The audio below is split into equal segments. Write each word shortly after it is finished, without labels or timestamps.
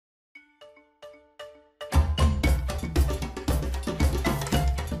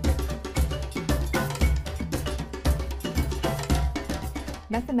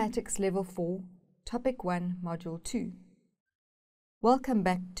Mathematics Level 4, Topic 1, Module 2. Welcome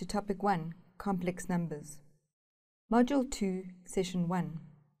back to Topic 1, Complex Numbers. Module 2, Session 1.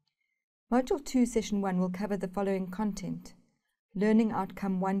 Module 2, Session 1 will cover the following content: Learning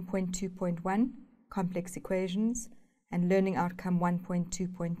Outcome 1.2.1, Complex Equations, and Learning Outcome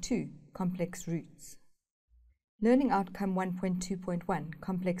 1.2.2, Complex Roots. Learning Outcome 1.2.1,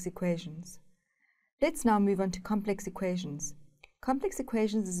 Complex Equations. Let's now move on to complex equations. Complex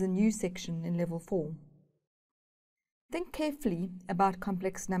equations is a new section in Level 4. Think carefully about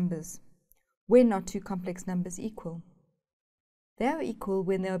complex numbers. When are two complex numbers equal? They are equal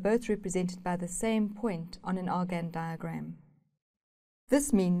when they are both represented by the same point on an Argand diagram.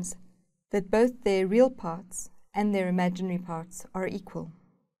 This means that both their real parts and their imaginary parts are equal.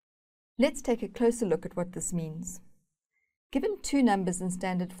 Let's take a closer look at what this means. Given two numbers in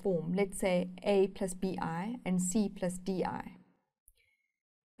standard form, let's say a plus bi and c plus di,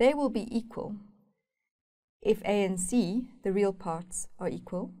 they will be equal if a and c, the real parts, are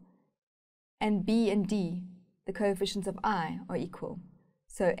equal, and b and d, the coefficients of I, are equal.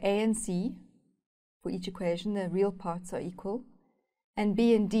 So a and c, for each equation, the real parts are equal, and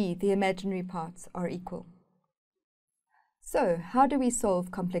b and d, the imaginary parts, are equal. So, how do we solve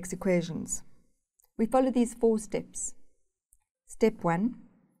complex equations? We follow these 4 steps. Step 1.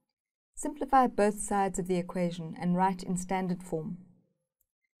 Simplify both sides of the equation and write in standard form.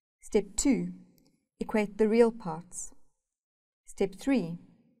 Step 2. Equate the real parts. Step 3.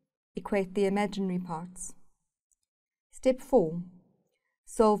 Equate the imaginary parts. Step 4.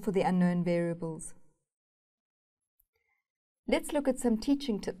 Solve for the unknown variables. Let's look at some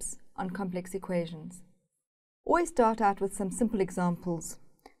teaching tips on complex equations. Always start out with some simple examples.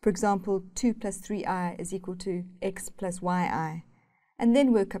 For example, 2 plus 3i is equal to x plus yi, and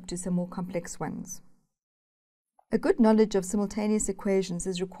then work up to some more complex ones. A good knowledge of simultaneous equations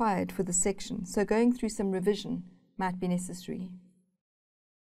is required for this section, so going through some revision might be necessary.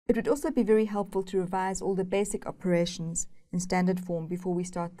 It would also be very helpful to revise all the basic operations in standard form before we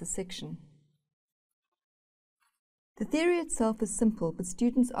start this section. The theory itself is simple, but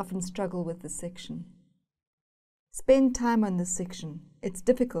students often struggle with this section. Spend time on this section. It's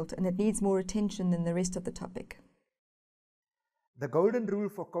difficult and it needs more attention than the rest of the topic. The golden rule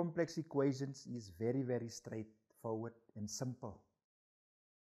for complex equations is very, very straightforward and simple.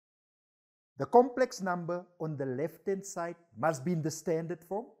 The complex number on the left-hand side must be in the standard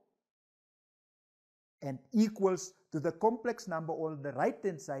form and equals to the complex number on the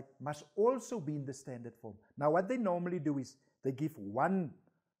right-hand side must also be in the standard form. Now what they normally do is they give one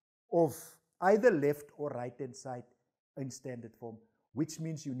of either left or right-hand side in standard form, which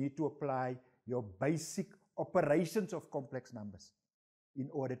means you need to apply your basic operations of complex numbers in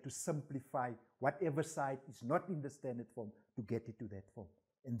order to simplify whatever side is not in the standard form to get it to that form.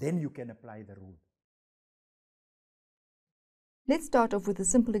 And then you can apply the rule. Let's start off with a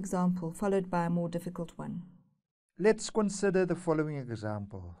simple example followed by a more difficult one. Let's consider the following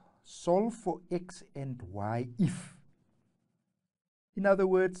example. Solve for x and y if. In other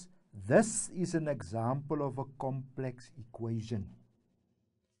words, this is an example of a complex equation.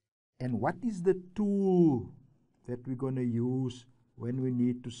 And what is the tool that we're going to use when we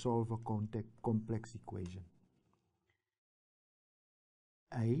need to solve a complex equation?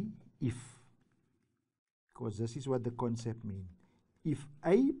 If, because this is what the concept means. If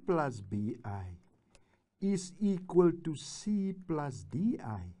a plus bi is equal to c plus di,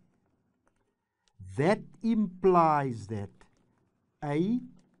 that implies that a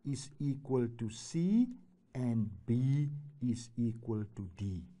is equal to c and b is equal to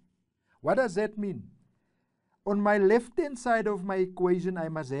d. What does that mean? On my left-hand side of my equation, I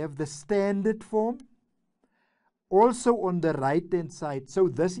must have the standard form. Also on the right-hand side. So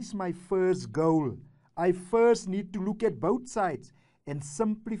this is my first goal. I first need to look at both sides and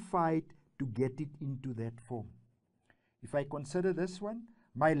simplify it to get it into that form. If I consider this one,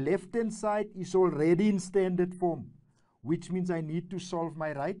 my left-hand side is already in standard form, which means I need to solve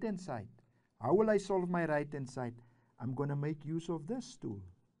my right-hand side. How will I solve my right-hand side? I'm going to make use of this tool.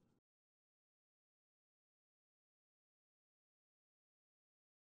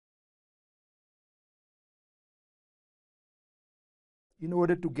 In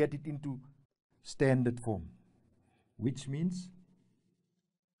order to get it into standard form, which means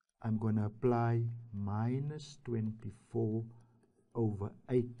I'm going to apply minus 24 over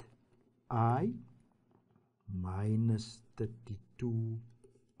 8i minus 32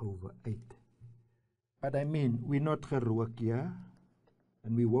 over 8. But I mean, we're not gerook here,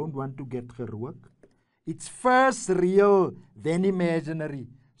 and we won't want to get gerook. It's first real, then imaginary.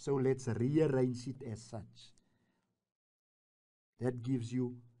 So let's rearrange it as such. that gives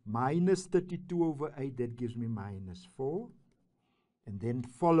you minus 32 over 8, that gives me minus 4. And then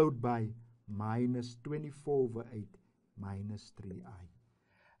followed by minus 24 over 8, minus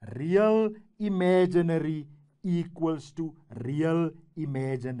 3i. Real imaginary equals to real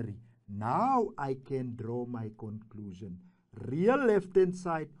imaginary. Now I can draw my conclusion. Real left-hand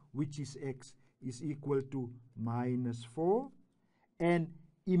side, which is x, is equal to minus 4. And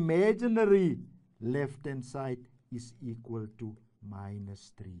imaginary left-hand side is equal to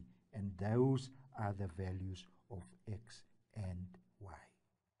minus 3. And those are the values of x and y.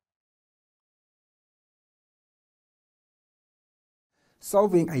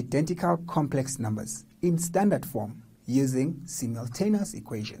 Solving identical complex numbers in standard form using simultaneous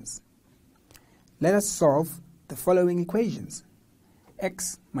equations. Let us solve the following equations.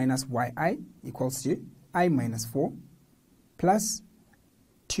 X minus yi equals to I minus 4 plus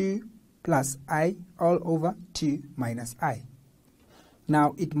 2 plus I all over 2 minus I.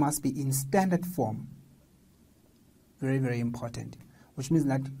 Now it must be in standard form. Very, very important. Which means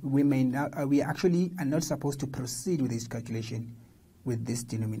that we actually are not supposed to proceed with this calculation with this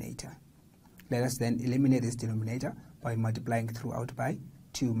denominator. Let us then eliminate this denominator by multiplying throughout by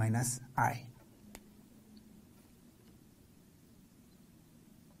 2 minus I.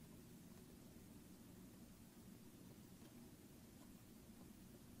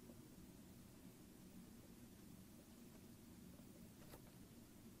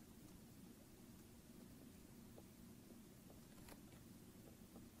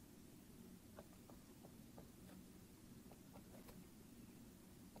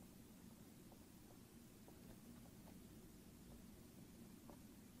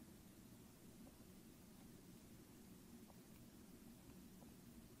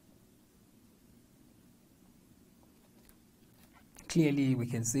 Clearly, we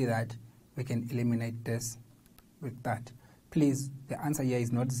can see that we can eliminate this with that. Please, the answer here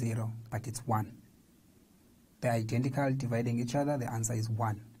is not 0, but it's 1. They're identical, dividing each other, the answer is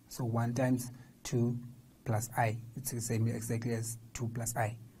 1. So 1 times 2 plus I, it's the same exactly as 2 plus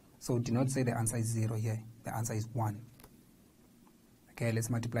I. So do not say the answer is 0 here, the answer is 1. Okay, let's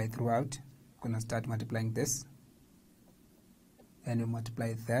multiply throughout. I'm going to start multiplying this. Then we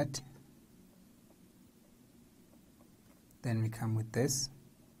multiply that. Then we come with this.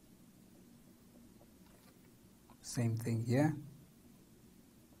 Same thing here.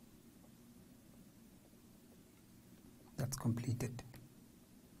 That's completed.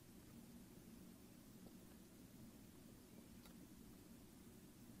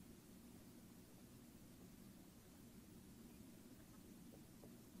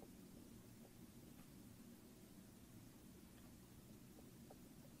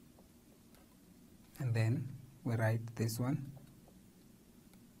 And then we write this one.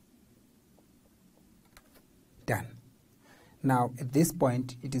 Done. Now at this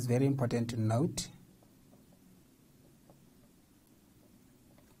point it is very important to note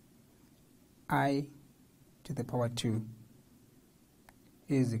I to the power 2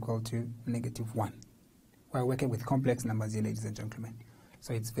 is equal to negative 1. We're working with complex numbers here, ladies and gentlemen.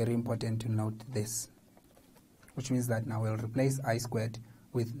 So it's very important to note this, which means that now we'll replace I squared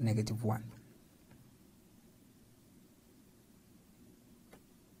with negative 1.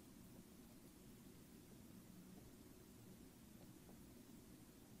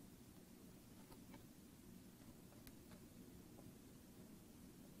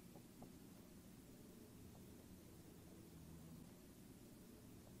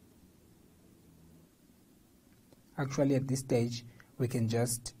 Actually, at this stage, we can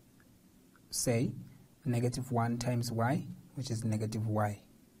just say negative 1 times y, which is negative y.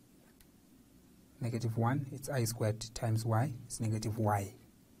 Negative 1, it's I squared times y, it's negative y.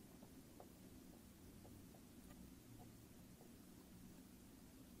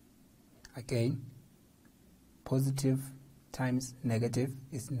 Again, positive times negative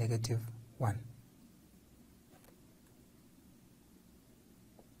is negative 1.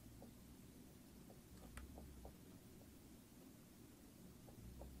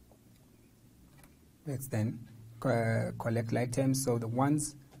 Let's then collect like terms. So the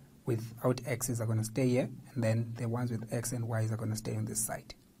ones without x's are going to stay here, and then the ones with x and y's are going to stay on this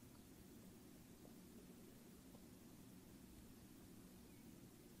side.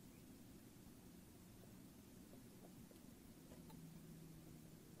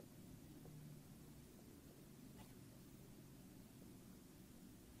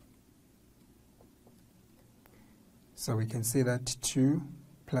 So we can see that 2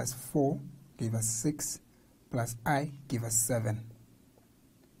 plus 4 give us 6, plus I give us 7.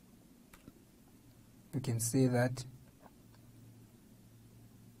 We can see that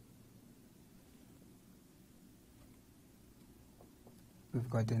we've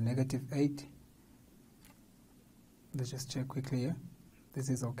got a negative 8. Let's just check quickly here. This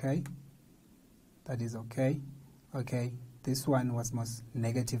is okay. That is okay. Okay, this one was most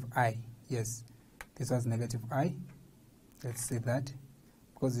negative I. Yes, this was negative I. Let's say that,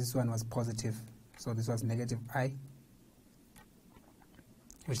 because this one was positive. So this was negative I,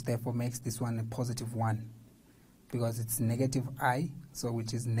 which therefore makes this one a positive 1. Because it's negative I, so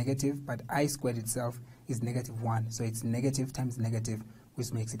which is negative, but I squared itself is negative 1. So it's negative times negative,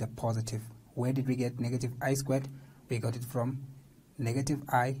 which makes it a positive. Where did we get negative I squared? We got it from negative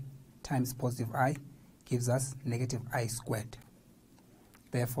I times positive I gives us negative I squared.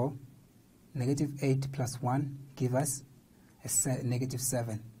 Therefore, negative 8 plus 1 give us a negative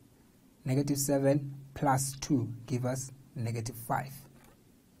 7. Negative 7 plus 2 give us negative 5.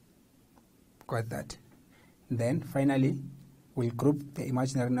 Got that? Then finally, we'll group the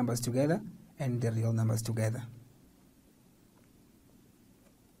imaginary numbers together and the real numbers together.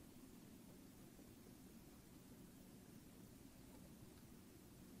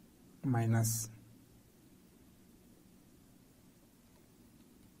 Minus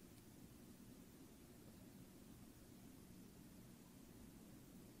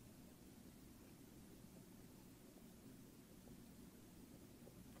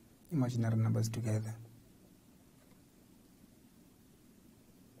imaginary numbers together.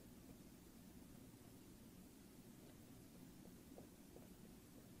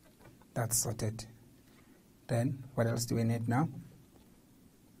 That's sorted. Then what else do we need now?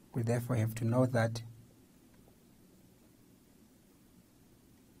 We therefore have to know that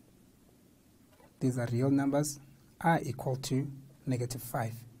these are real numbers are equal to negative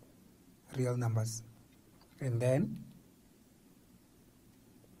 5. Real numbers. And then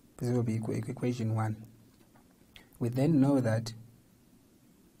this will be equation 1. We then know that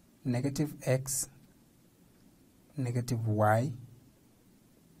negative x, negative y,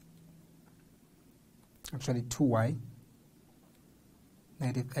 actually 2y,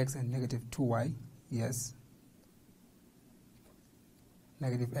 negative x and negative 2y, yes,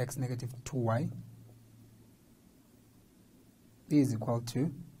 negative x, negative 2y is equal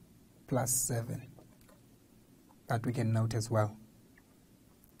to plus 7. That we can note as well.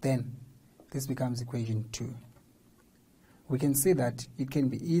 Then this becomes equation 2. We can see that it can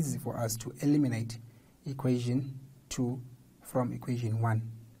be easy for us to eliminate equation 2 from equation 1.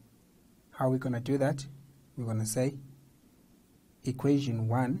 How are we going to do that? We're going to say equation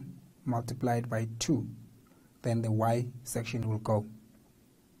 1 multiplied by 2. Then the y section will go.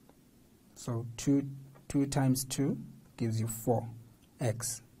 So 2 times 2 gives you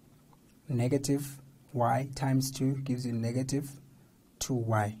 4x. Negative y times 2 gives you negative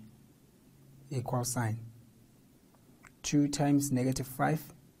 2y. Equal sign. 2 times negative 5,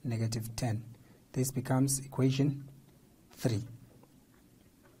 negative 10. This becomes equation 3.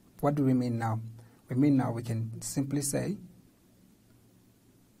 What do we mean now? We mean now we can simply say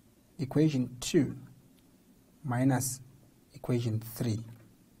equation 2 minus equation 3.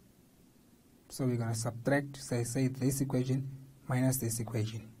 So we're going to subtract, say this equation minus this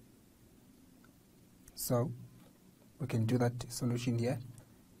equation. So we can do that solution here.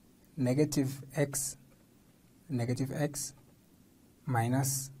 Negative x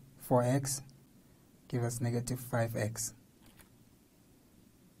minus 4x give us negative 5x.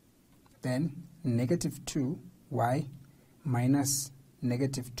 Then negative 2y minus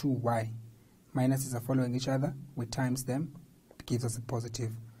negative 2y. Minuses are following each other. We times them. It gives us a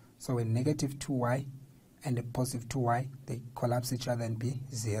positive. So a negative 2y and a positive 2y, they collapse each other and be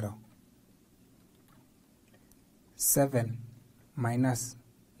 0. 7 minus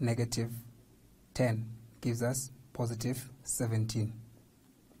negative 10 gives us positive 17.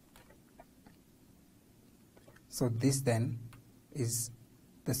 So this then is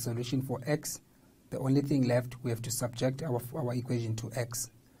the solution for x. The only thing left, we have to subtract our equation to x,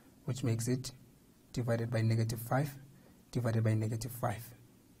 which makes it divided by negative 5 divided by negative 5.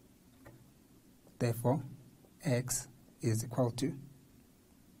 Therefore, x is equal to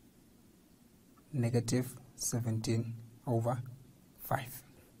negative 17 over 5.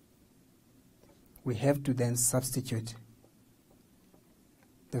 We have to then substitute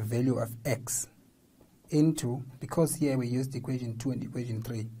the value of x into, because here we used equation 2 and equation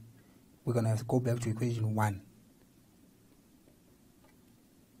 3, we're going to go back to equation 1.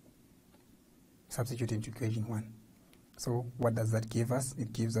 Substitute into equation 1. So what does that give us?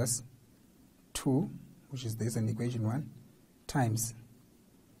 It gives us 2, which is this in equation 1, times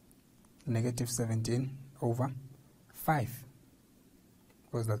negative 17 over 5,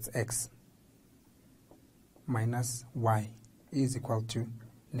 because that's x, minus y is equal to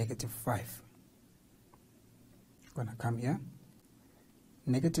negative 5. Going to come here.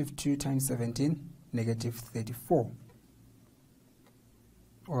 Negative 2 times 17, negative 34,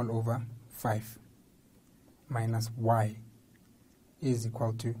 all over 5, minus y is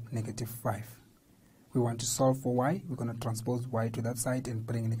equal to negative 5. We want to solve for y. We're going to transpose y to that side and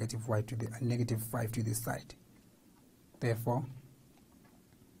bring negative 5 to this side. Therefore,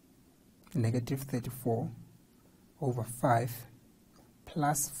 negative 34 over 5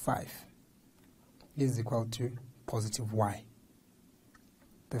 plus 5 is equal to positive y.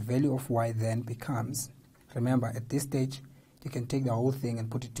 The value of y then becomes, remember at this stage, you can take the whole thing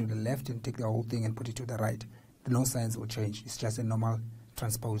and put it to the left and take the whole thing and put it to the right. No signs will change. It's just a normal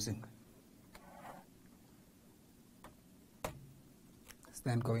transposing. Let's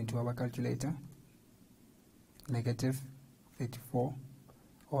then go into our calculator. Negative 34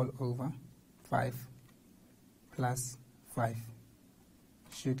 all over 5 plus 5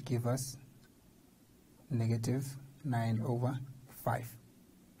 should give us negative 9 over 5,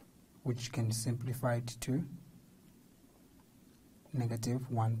 which can be simplified to negative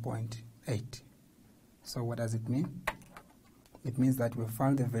 1.8. So what does it mean? It means that we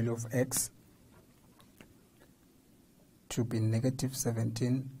found the value of x to be negative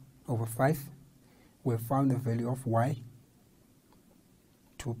 17 over 5. We found the value of y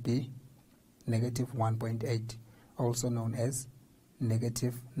to be negative 1.8, also known as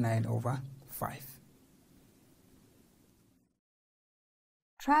negative 9 over 5.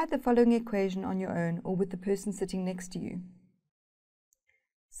 Try the following equation on your own or with the person sitting next to you.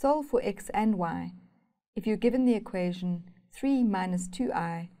 Solve for x and y if you're given the equation 3 minus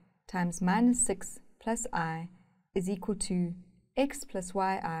 2i times minus 6 plus I is equal to x plus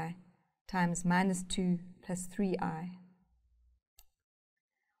yi times minus 2 plus 3i.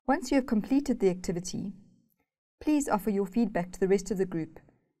 Once you have completed the activity, please offer your feedback to the rest of the group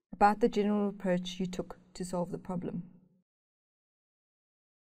about the general approach you took to solve the problem.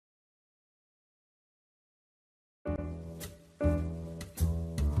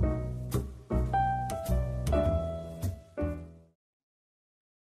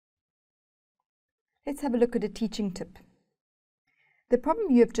 Let's have a look at a teaching tip. The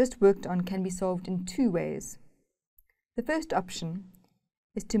problem you have just worked on can be solved in two ways. The first option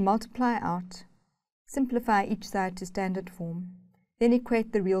is to multiply out, simplify each side to standard form, then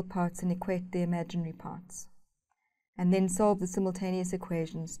equate the real parts and equate the imaginary parts, and then solve the simultaneous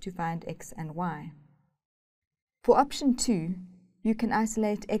equations to find x and y. For option 2, you can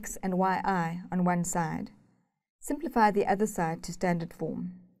isolate x and yi on one side, simplify the other side to standard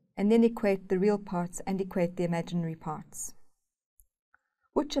form, and then equate the real parts and equate the imaginary parts.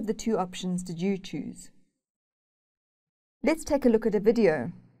 Which of the two options did you choose? Let's take a look at a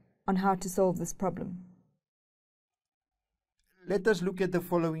video on how to solve this problem. Let us look at the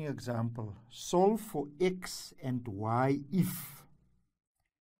following example. Solve for x and y if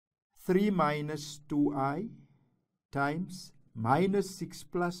 3 minus 2i times minus 6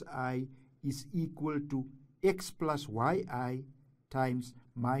 plus I is equal to x plus yi times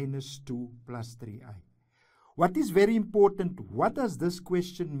minus 2 plus 3i. What is very important, what does this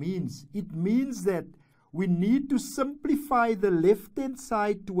question mean? It means that we need to simplify the left-hand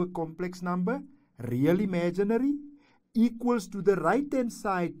side to a complex number, real imaginary, equals to the right-hand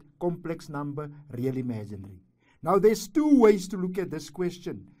side complex number, real imaginary. Now there's two ways to look at this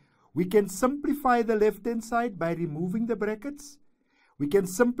question. We can simplify the left-hand side by removing the brackets. We can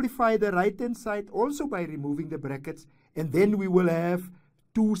simplify the right-hand side also by removing the brackets, and then we will have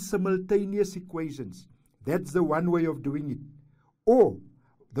two simultaneous equations. That's the one way of doing it. Or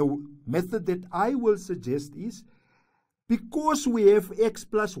the method that I will suggest is, because we have x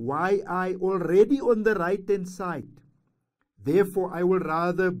plus yi already on the right-hand side, therefore I will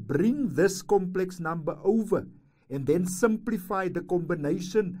rather bring this complex number over and then simplify the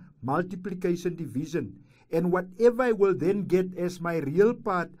combination, multiplication, division. And whatever I will then get as my real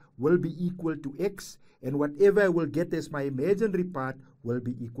part will be equal to x, and whatever I will get as my imaginary part will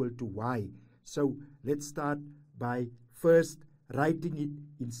be equal to y. So let's start by first writing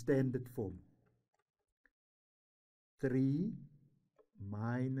it in standard form. 3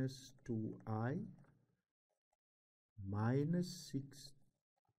 minus 2i minus 6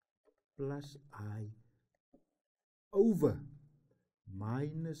 plus I over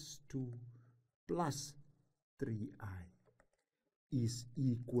minus 2 plus 3i is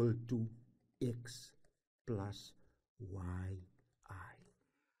equal to x plus yi.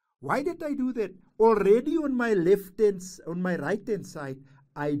 Why did I do that? Already on my right-hand side,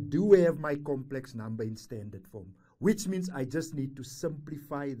 I do have my complex number in standard form, which means I just need to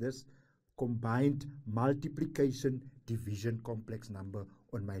simplify this combined multiplication division complex number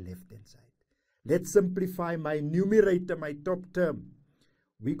on my left-hand side. Let's simplify my numerator, my top term.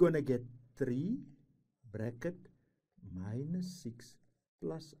 we're going to get 3 bracket minus 6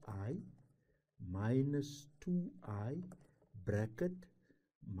 plus I minus 2I bracket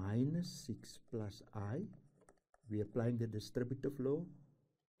minus 6 plus I. We're applying the distributive law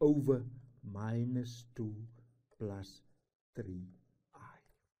over minus 2 plus 3I.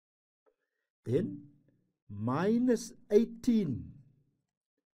 Then minus 18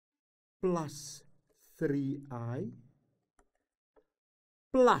 plus 3I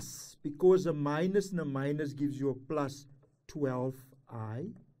plus, because a minus and a minus gives you a plus,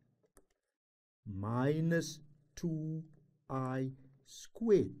 12I minus 2I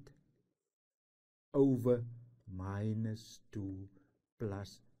squared over minus 2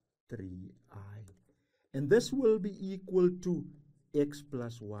 plus 3I. And this will be equal to x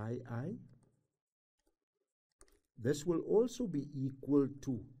plus yi. This will also be equal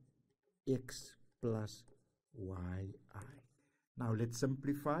to x plus yi. Now let's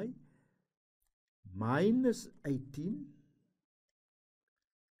simplify. Minus 18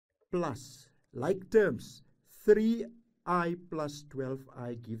 plus, like terms, 3I plus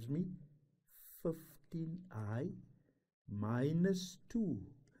 12I gives me 15I minus 2.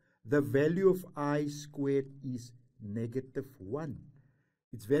 The value of I squared is -1.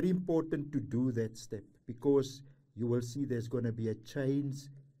 It's very important to do that step because you will see there's going to be a change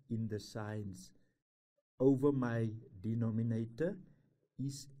in the signs. Over my denominator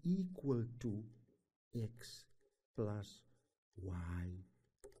is equal to x plus yi.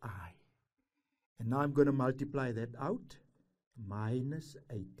 And now I'm going to multiply that out. Minus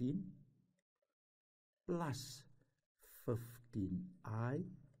 18 plus 15i.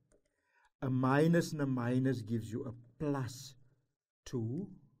 A minus and a minus gives you a plus 2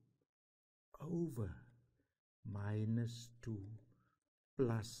 over minus 2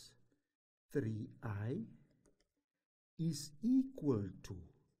 plus 3i is equal to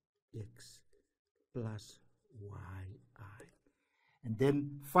x plus yi. And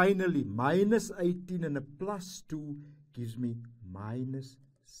then finally, minus 18 and a plus 2 gives me minus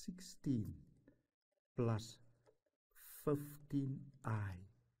 16 plus 15i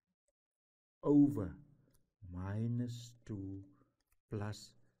over minus 2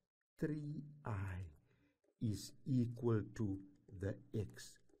 plus 3i is equal to the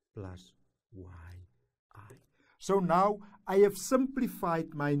x plus yi. So now I have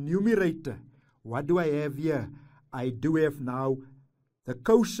simplified my numerator. What do I have here? I do have now the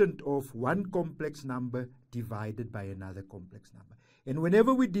quotient of one complex number divided by another complex number. And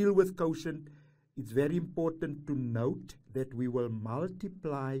whenever we deal with quotient, it's very important to note that we will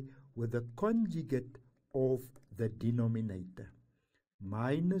multiply with the conjugate of the denominator.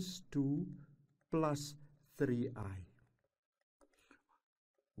 Minus 2 plus 3i.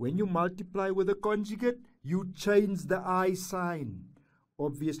 When you multiply with a conjugate, you change the I sign.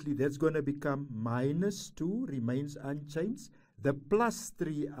 Obviously, that's going to become minus 2, remains unchanged. The plus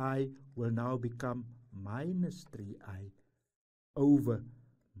 3i will now become minus 3i over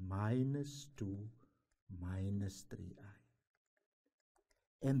minus 2 minus 3i.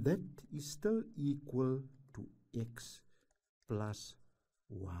 And that is still equal to x plus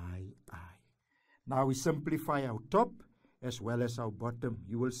yi. Now we simplify our top as well as our bottom.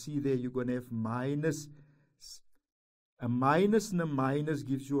 You will see there you're going to have minus. A minus and a minus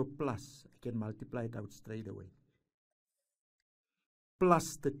gives you a plus. I can multiply it out straight away.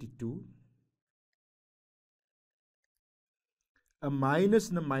 Plus 32. A minus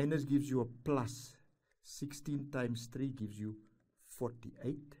and a minus gives you a plus. 16 times 3 gives you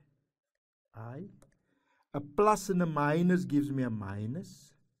 48. A plus and a minus gives me a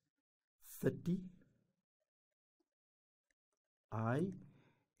minus. 30.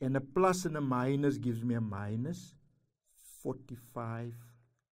 And a plus and a minus gives me a minus. 45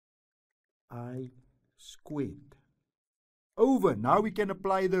 I squared. Over. Now we can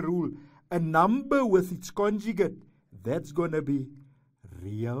apply the rule. A number with its conjugate, that's going to be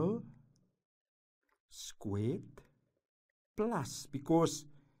real squared plus, because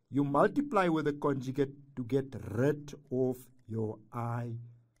you multiply with a conjugate to get rid of your I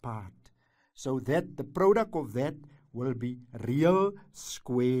part. So that the product of that will be real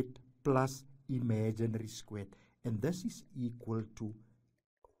squared plus imaginary squared. And this is equal to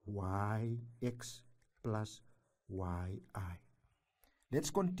yx plus yi.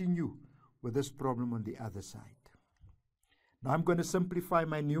 Let's continue with this problem on the other side. Now I'm going to simplify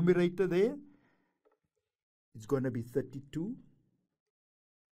my numerator there. It's going to be 32.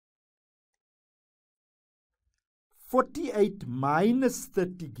 48 minus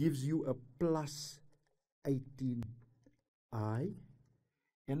 30 gives you a plus 18i.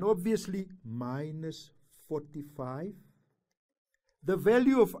 And obviously minus 45 the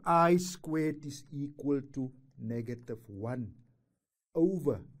value of I squared is equal to -1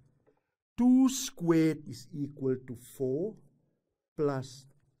 over 2 squared is equal to 4 plus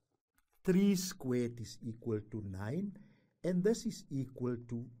 3 squared is equal to 9, and this is equal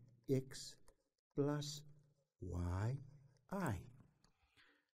to x plus yi.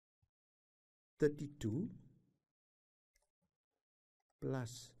 32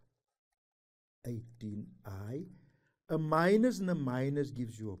 plus 18i. A minus and a minus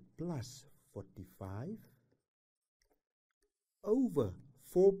gives you a plus 45 over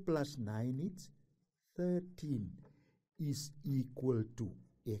 4 plus 9, it's 13, is equal to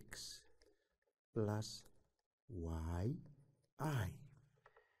x plus yi.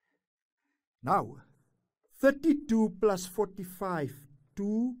 Now, 32 plus 45,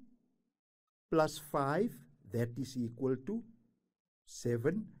 2 plus 5, that is equal to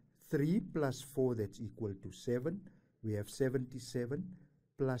 7. 3 plus 4, that's equal to 7. We have 77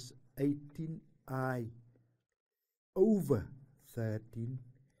 plus 18i over 13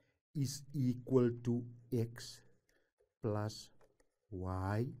 is equal to x plus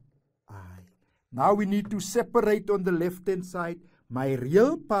yi. Now we need to separate on the left-hand side my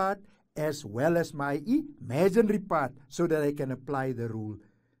real part as well as my imaginary part so that I can apply the rule.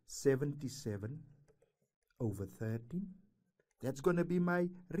 77 over 13, that's going to be my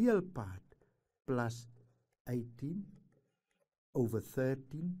real part, plus 18 over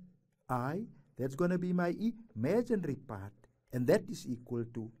 13i, that's going to be my imaginary part, and that is equal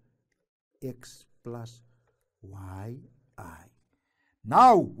to x plus yi.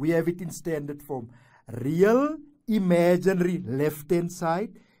 Now we have it in standard form. Real imaginary left-hand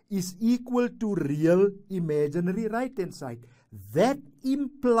side is equal to real imaginary right-hand side. That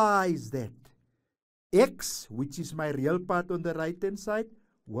implies that x, which is my real part on the right-hand side,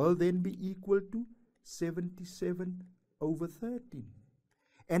 will then be equal to 77 over 13.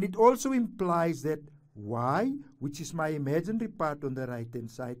 And it also implies that y, which is my imaginary part on the right-hand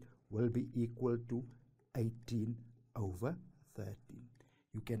side, will be equal to 18 over 13.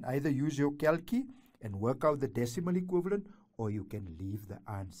 You can either use your calci and work out the decimal equivalent, or you can leave the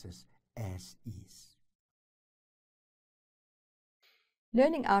answers as is.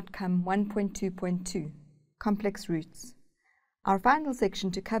 Learning Outcome 1.2.2, Complex Roots. Our final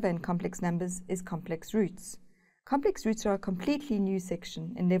section to cover in complex numbers is complex roots. Complex roots are a completely new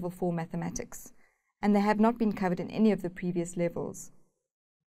section in Level 4 mathematics, and they have not been covered in any of the previous levels.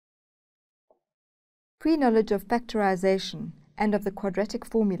 Pre-knowledge of factorization and of the quadratic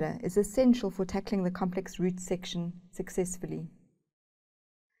formula is essential for tackling the complex roots section successfully.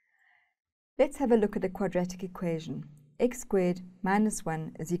 Let's have a look at a quadratic equation. X squared minus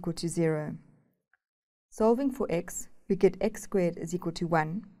 1 is equal to 0. Solving for x, we get x squared is equal to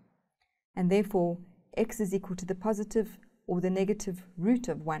 1, and therefore x is equal to the positive or the negative root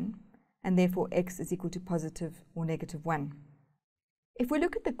of 1, and therefore x is equal to positive or negative 1. If we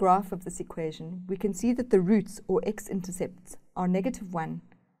look at the graph of this equation, we can see that the roots or x-intercepts are negative 1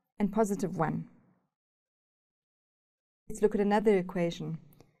 and positive 1. Let's look at another equation.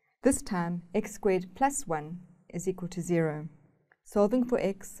 This time, x squared plus 1 is equal to 0. Solving for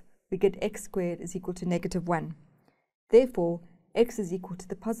x, we get x squared is equal to negative 1. Therefore, x is equal to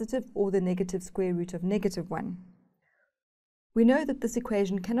the positive or the negative square root of negative 1. We know that this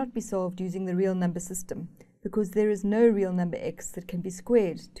equation cannot be solved using the real number system because there is no real number x that can be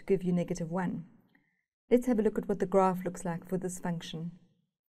squared to give you negative 1. Let's have a look at what the graph looks like for this function.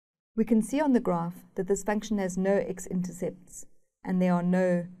 We can see on the graph that this function has no x-intercepts and there are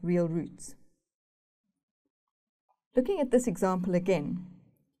no real roots. Looking at this example again,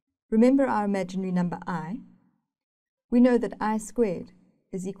 remember our imaginary number I? We know that I squared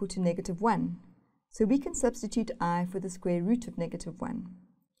is equal to negative 1, so we can substitute I for the square root of negative 1,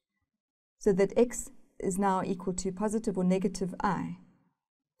 so that x is now equal to positive or negative I.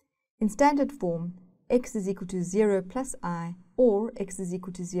 In standard form, x is equal to 0 plus I, or x is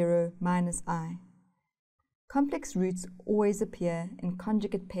equal to 0 minus I. Complex roots always appear in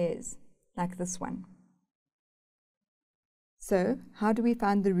conjugate pairs, like this one. So, how do we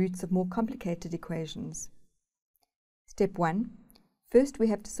find the roots of more complicated equations? Step 1. First, we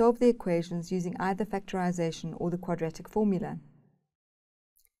have to solve the equations using either factorization or the quadratic formula.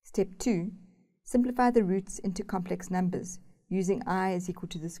 Step 2. Simplify the roots into complex numbers, using I is equal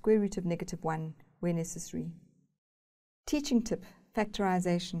to the square root of negative 1 where necessary. Teaching tip,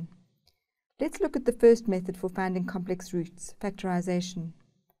 factorization. Let's look at the first method for finding complex roots, factorization.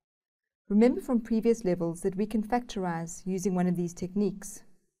 Remember from previous levels that we can factorize using one of these techniques.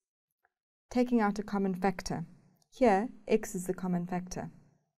 Taking out a common factor. Here, x is the common factor.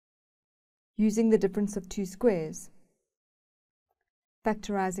 Using the difference of two squares.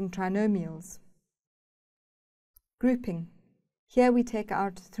 Factorizing trinomials. Grouping. Here we take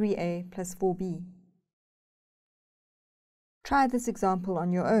out 3a plus 4b. Try this example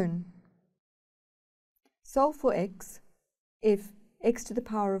on your own. Solve for x if x to the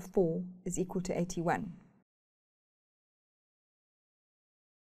power of 4 is equal to 81.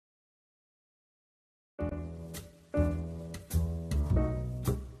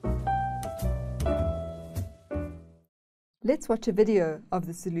 Let's watch a video of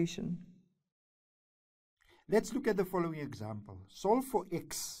the solution. Let's look at the following example. Solve for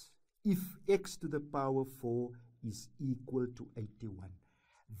x if x to the power 4 is equal to 81.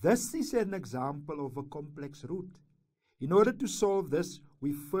 This is an example of a complex root. In order to solve this,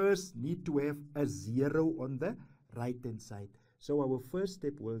 we first need to have a 0 on the right-hand side. So our first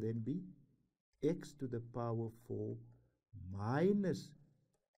step will then be x to the power 4 minus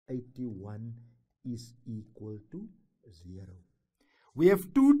 81 is equal to 0. We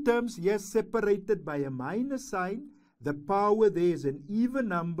have two terms here separated by a minus sign. The power there is an even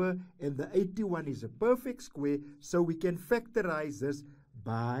number and the 81 is a perfect square, so we can factorize this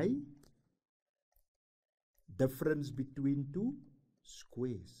by difference between two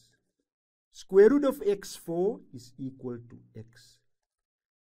squares. Square root of x4 is equal to x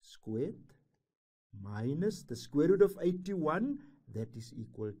squared minus the square root of 81, that is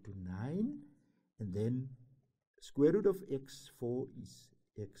equal to 9, and then square root of x4 is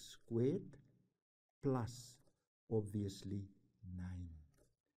x squared plus obviously 9.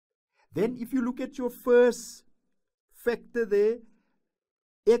 Then if you look at your first factor there,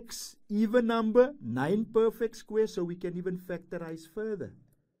 x even number, 9 perfect square, so we can even factorize further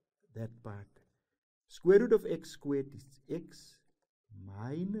that part. Square root of x squared is x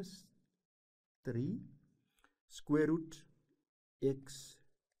minus 3 square root x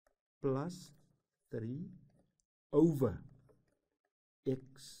plus 3 over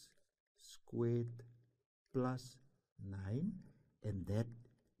x squared plus 9, and that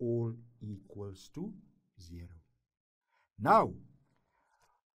all equals to 0. Now,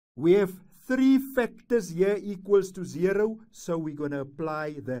 we have 3 factors here equals to 0, so we're going to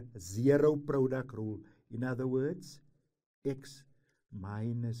apply the 0 product rule. In other words, x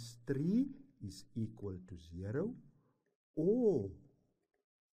minus 3 is equal to 0, or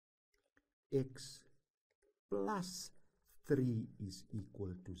x plus 3 is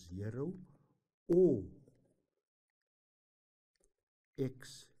equal to 0, or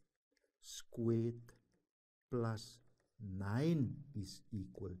x squared plus 9 is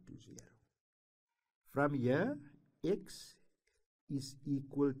equal to 0. From here, x is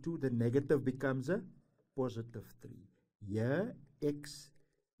equal to, the negative becomes a positive 3. Here, x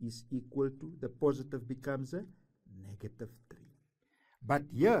is equal to, the positive becomes a negative 3. But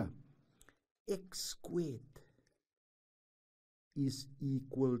here, x squared is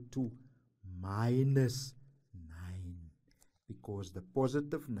equal to minus 9, because the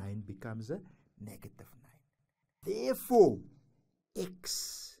positive 9 becomes a negative 9. Therefore,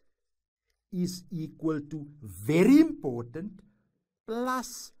 x is equal to, very important,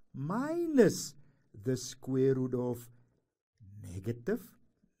 plus minus the square root of negative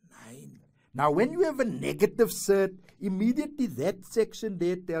 9. Now, when you have a negative cert, immediately that section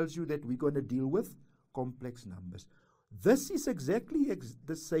there tells you that we're going to deal with complex numbers. This is exactly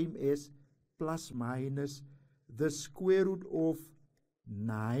the same as plus minus the square root of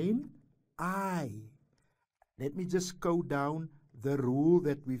 9i. Let me just go down the rule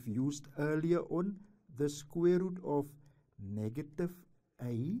that we've used earlier on. The square root of negative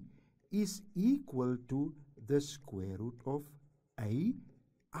a is equal to the square root of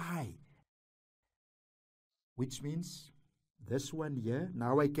ai, which means this one here,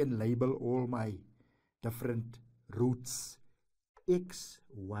 now I can label all my different roots.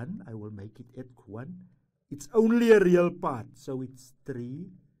 x1, I will make it x1. It's only a real part, so it's 3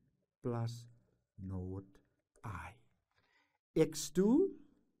 plus naught I. x2,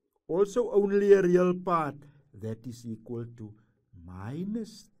 also only a real part, that is equal to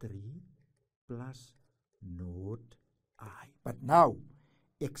minus 3 plus naught I. But now,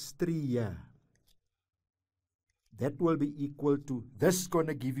 x3 here, that will be equal to, this is going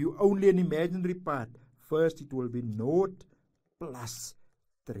to give you only an imaginary part. First, it will be naught plus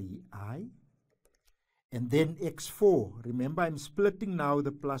 3i. And then x4, remember I'm splitting now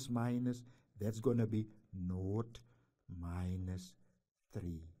the plus minus, that's going to be naught minus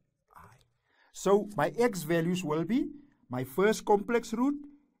 3i. So my x values will be, my first complex root,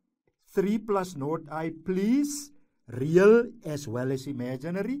 3 plus naught I, please, real as well as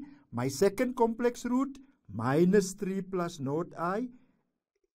imaginary. My second complex root, minus 3 plus naught I,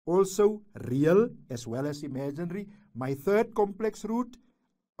 also real as well as imaginary. My third complex root,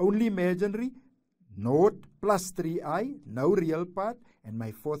 only imaginary, 0 plus 3i, no real part. And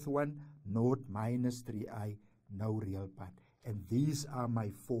my fourth one, 0 minus 3i, no real part. And these are my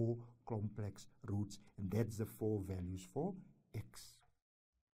 4 complex roots. And that's the 4 values for x.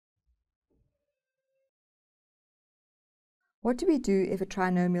 What do we do if a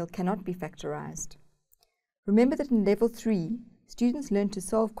trinomial cannot be factorized? Remember that in Level 3, students learn to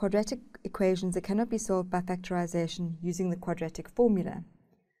solve quadratic equations that cannot be solved by factorization using the quadratic formula,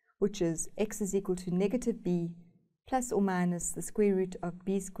 which is x is equal to negative b plus or minus the square root of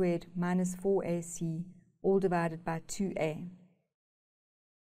b squared minus 4ac, all divided by 2a.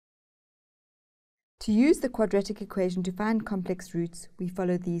 To use the quadratic equation to find complex roots, we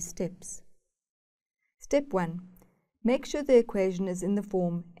follow these steps. Step 1. Make sure the equation is in the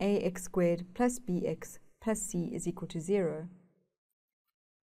form ax squared plus bx plus c is equal to 0.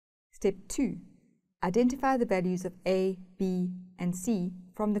 Step 2. Identify the values of a, b, and c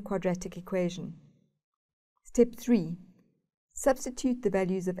from the quadratic equation. Step 3. Substitute the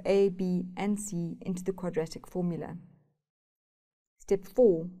values of a, b, and c into the quadratic formula. Step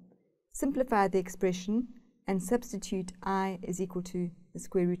 4. Simplify the expression and substitute I is equal to the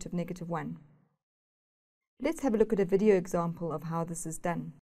square root of negative 1. Let's have a look at a video example of how this is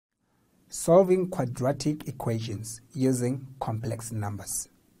done. Solving quadratic equations using complex numbers.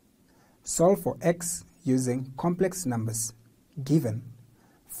 Solve for x using complex numbers given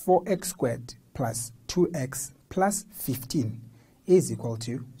 4x squared plus 2x plus 15 is equal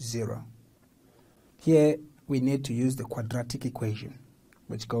to 0. Here we need to use the quadratic equation,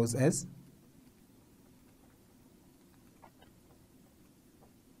 which goes as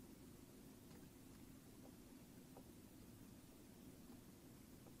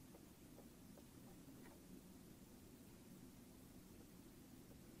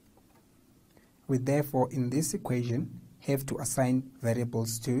we therefore in this equation have to assign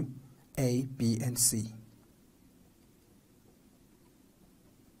variables to a, b, and c.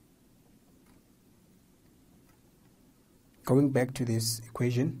 Going back to this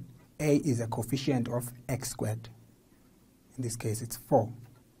equation, a is a coefficient of x squared. In this case it's 4.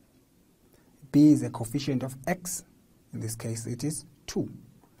 B is a coefficient of x. In this case it is 2.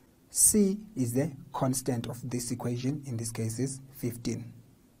 C is the constant of this equation. In this case is 15.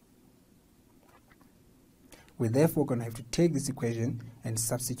 We're therefore going to have to take this equation and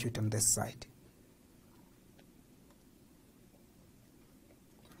substitute on this side.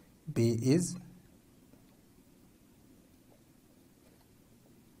 B is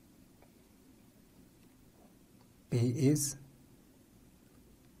A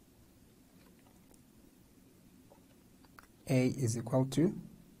is equal to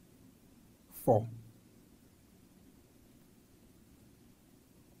 4.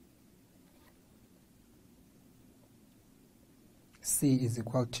 C is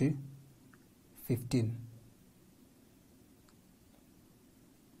equal to 15.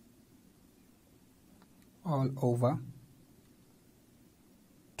 All over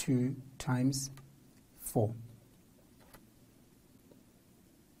 2 times 4.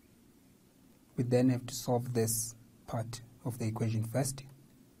 We then have to solve this part of the equation first.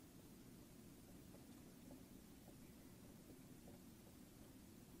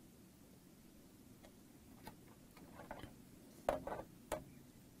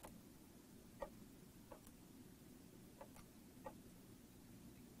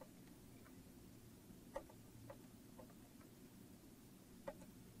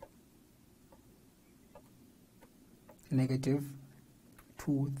 Negative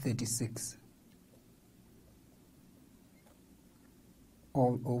 236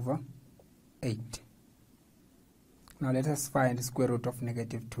 all over 8. Now let us find the square root of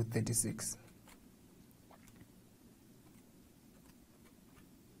negative 236.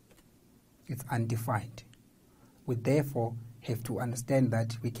 It's undefined. We therefore have to understand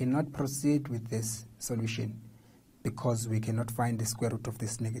that we cannot proceed with this solution because we cannot find the square root of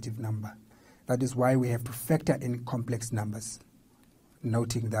this negative number. That is why we have to factor in complex numbers,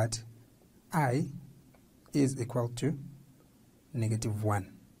 noting that I is equal to negative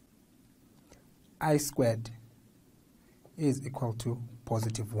 1. I squared is equal to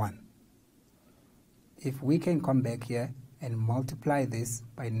positive 1. If we can come back here and multiply this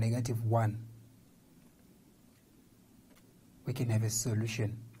by negative 1, we can have a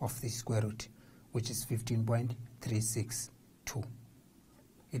solution of the square root, which is 15.362.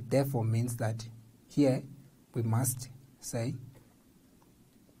 It therefore means that here we must say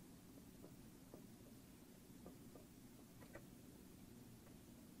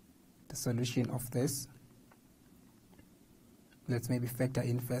the solution of this. Let's maybe factor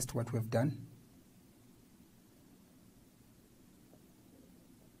in first what we've done.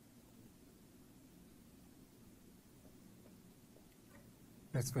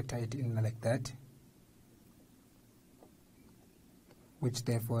 Let's factor it in like that, which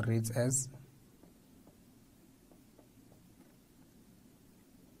therefore reads as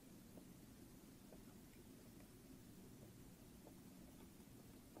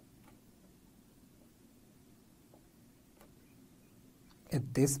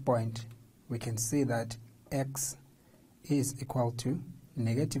at this point we can see that x is equal to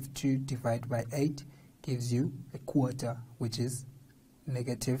negative 2 divided by 8 gives you a quarter, which is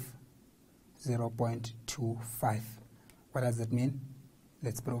negative 0.25. What does that mean?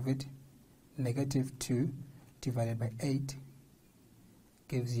 Let's prove it. Negative 2 divided by 8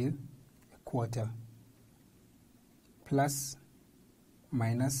 gives you a quarter, plus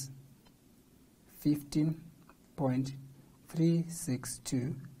minus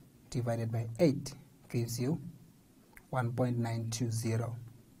 15.362 divided by 8 gives you 1.920.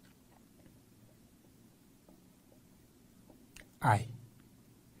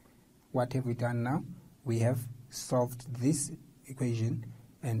 What have we done now? We have solved this equation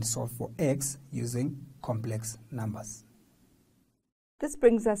and solved for x using complex numbers. This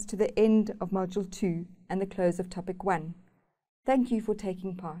brings us to the end of Module 2 and the close of Topic 1. Thank you for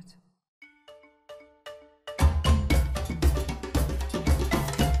taking part.